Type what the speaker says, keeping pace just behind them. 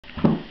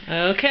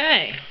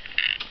Okay,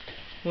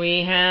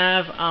 we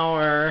have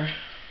our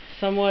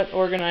somewhat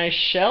organized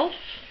shelf,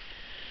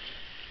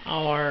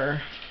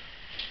 our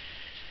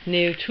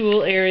new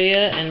tool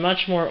area and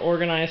much more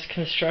organized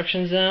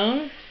construction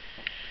zone,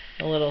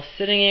 a little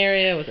sitting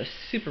area with a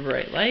super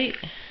bright light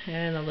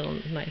and a little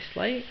nice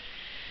light,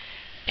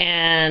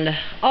 and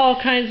all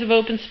kinds of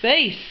open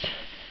space.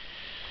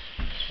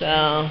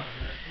 So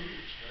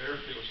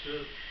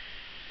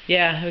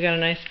yeah, we got a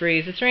nice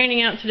breeze. It's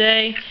raining out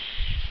today,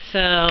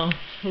 so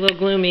a little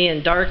gloomy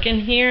and dark in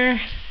here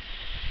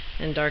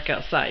and dark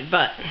outside,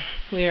 but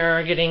we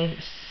are getting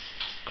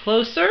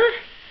closer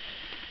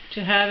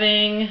to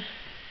having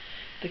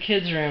the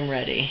kids' room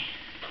ready,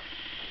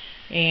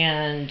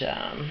 and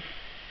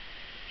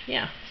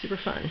yeah, super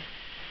fun.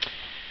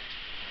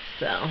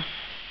 So,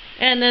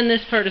 and then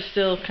this part is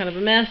still kind of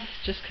a mess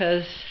just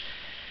because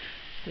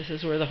this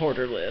is where the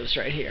hoarder lives,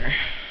 right here.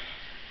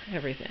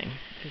 Everything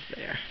is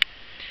there.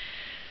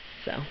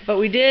 So, but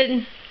we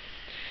did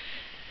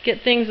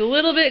get things a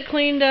little bit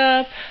cleaned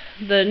up.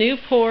 The new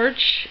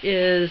porch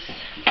is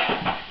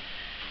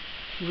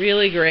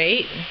really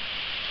great.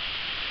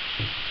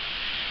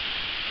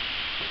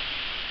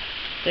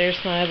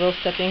 There's my little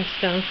stepping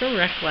stone from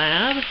Rec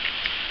Lab.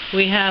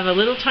 We have a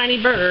little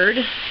tiny bird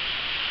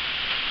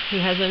who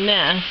has a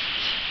nest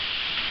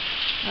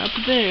up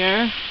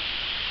there.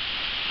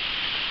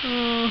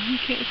 Oh, you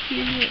can't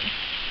see it.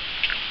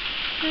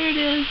 There it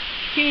is,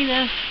 kitty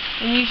nest.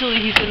 And usually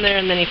he's in there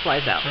and then he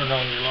flies out. Turn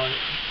on your light.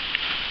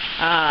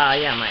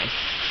 Yeah, my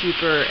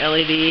super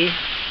LED,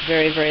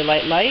 very, very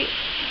light light.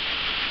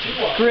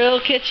 Grill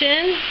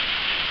kitchen.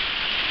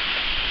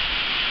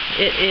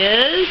 It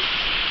is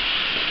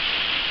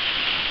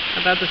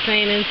about the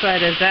same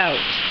inside as out,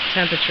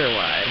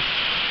 temperature-wise.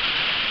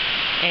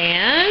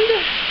 And,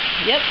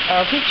 yep,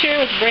 our poop chair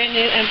with a brand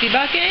new empty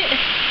bucket.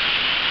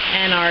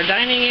 And our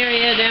dining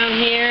area down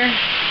here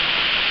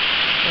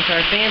with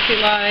our fancy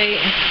light.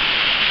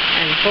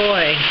 And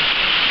boy,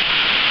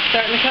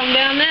 starting to come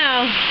down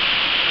now.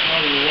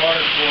 Oh, the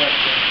water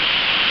collector.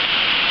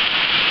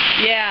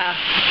 Yeah,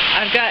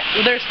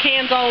 there's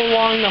cans all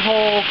along the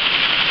whole.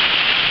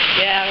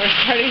 Yeah, we're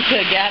starting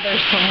to gather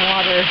some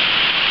water.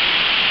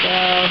 So,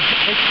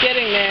 it's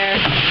getting there.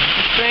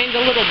 It's rained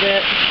a little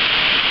bit.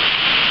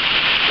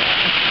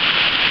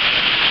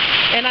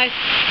 And I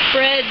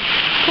spread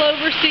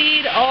clover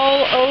seed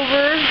all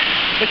over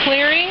the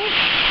clearing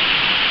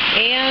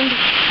and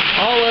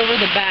all over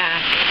the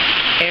back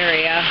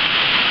area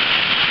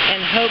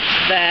in hopes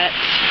that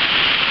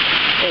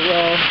it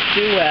will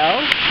do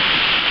well.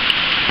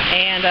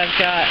 And I've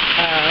got,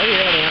 you're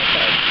on the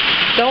outside.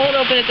 Don't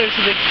open it, there's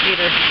a big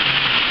skeeter.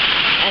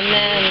 And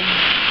then,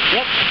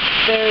 yep,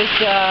 there's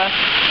a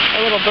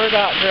little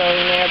burdock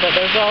growing there, but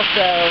there's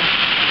also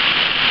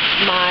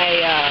my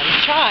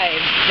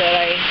chives that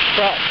I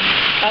brought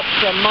up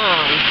from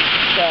Mom.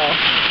 So,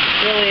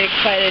 really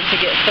excited to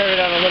get started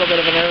on a little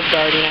bit of an herb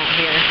garden out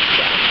here.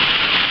 So.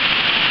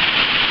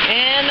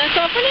 And that's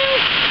all for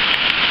now.